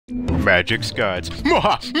Magic's guides.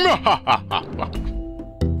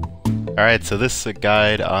 Alright, so this is a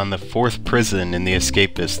guide on the 4th prison in the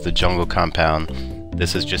Escapists, the jungle compound.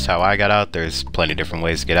 This is just how I got out. There's plenty of different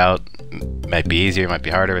ways to get out. Might be easier, might be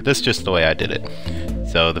harder, but this is just the way I did it.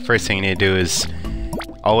 So the first thing you need to do is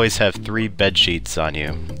always have 3 bed sheets on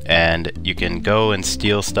you. And you can go and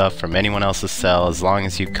steal stuff from anyone else's cell as long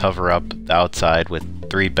as you cover up the outside with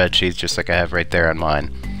 3 bed sheets, just like I have right there on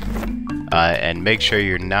mine. And make sure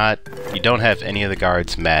you don't have any of the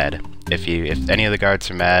guards mad. If any of the guards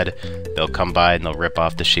are mad, they'll come by and they'll rip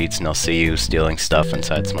off the sheets and they'll see you stealing stuff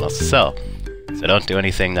inside someone else's cell. So don't do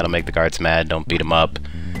anything that'll make the guards mad, don't beat them up,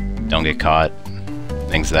 don't get caught,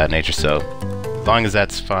 things of that nature. So as long as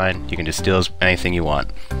that's fine, you can just steal anything you want.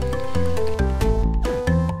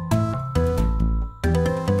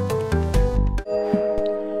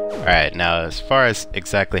 Alright, now as far as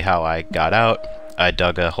exactly how I got out, I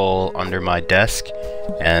dug a hole under my desk,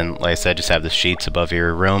 and like I said, just have the sheets above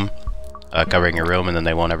your room, covering your room, and then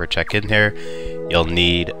they won't ever check in here. You'll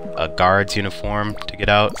need a guard's uniform to get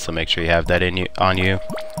out, so make sure you have that on you.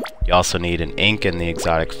 You also need an ink and the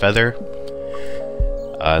exotic feather.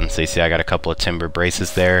 And so you see I got a couple of timber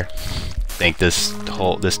braces there. I think this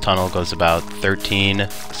tunnel goes about 13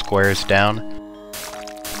 squares down.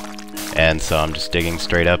 And so I'm just digging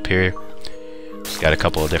straight up here. Just got a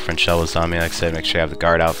couple of different shovels on me, like I said, make sure you have the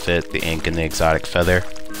guard outfit, the ink, and the exotic feather.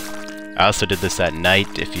 I also did this at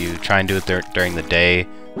night. If you try and do it during the day,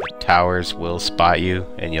 the towers will spot you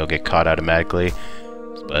and you'll get caught automatically.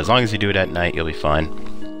 But as long as you do it at night, you'll be fine.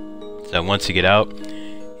 So once you get out,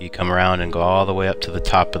 you come around and go all the way up to the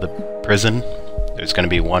top of the prison. There's going to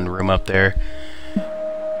be one room up there.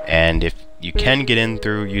 And if you can get in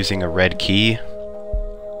through using a red key,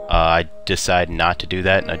 I decided not to do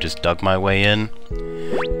that and I just dug my way in.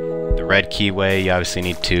 The red key way, you obviously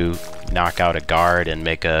need to knock out a guard and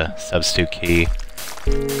make a substitute key.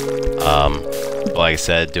 But like I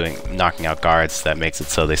said, knocking out guards, that makes it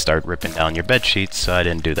so they start ripping down your bed sheets, so I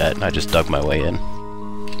didn't do that and I just dug my way in.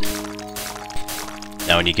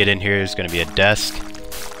 Now when you get in here, there's going to be a desk.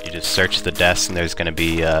 You just search the desk and there's going to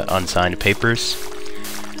be unsigned papers.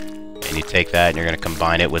 And you take that and you're going to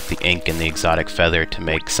combine it with the ink and the exotic feather to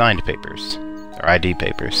make signed papers, or ID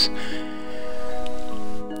papers.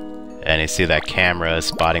 And you see that camera is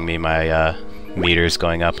spotting me, my meters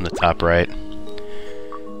going up in the top right.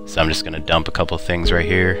 So I'm just going to dump a couple things right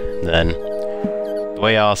here. Then the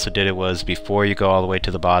way I also did it was, before you go all the way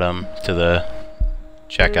to the bottom, to the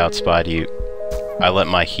checkout spot, I let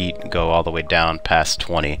my heat go all the way down past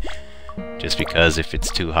 20. Just because if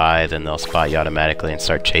it's too high, then they'll spot you automatically and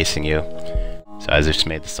start chasing you. So I just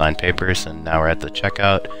made the signed papers, and now we're at the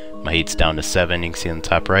checkout. My heat's down to 7, you can see on the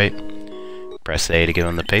top right. Press A to give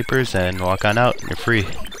them the papers, and walk on out, and you're free.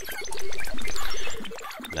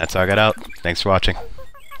 And that's how I got out. Thanks for watching.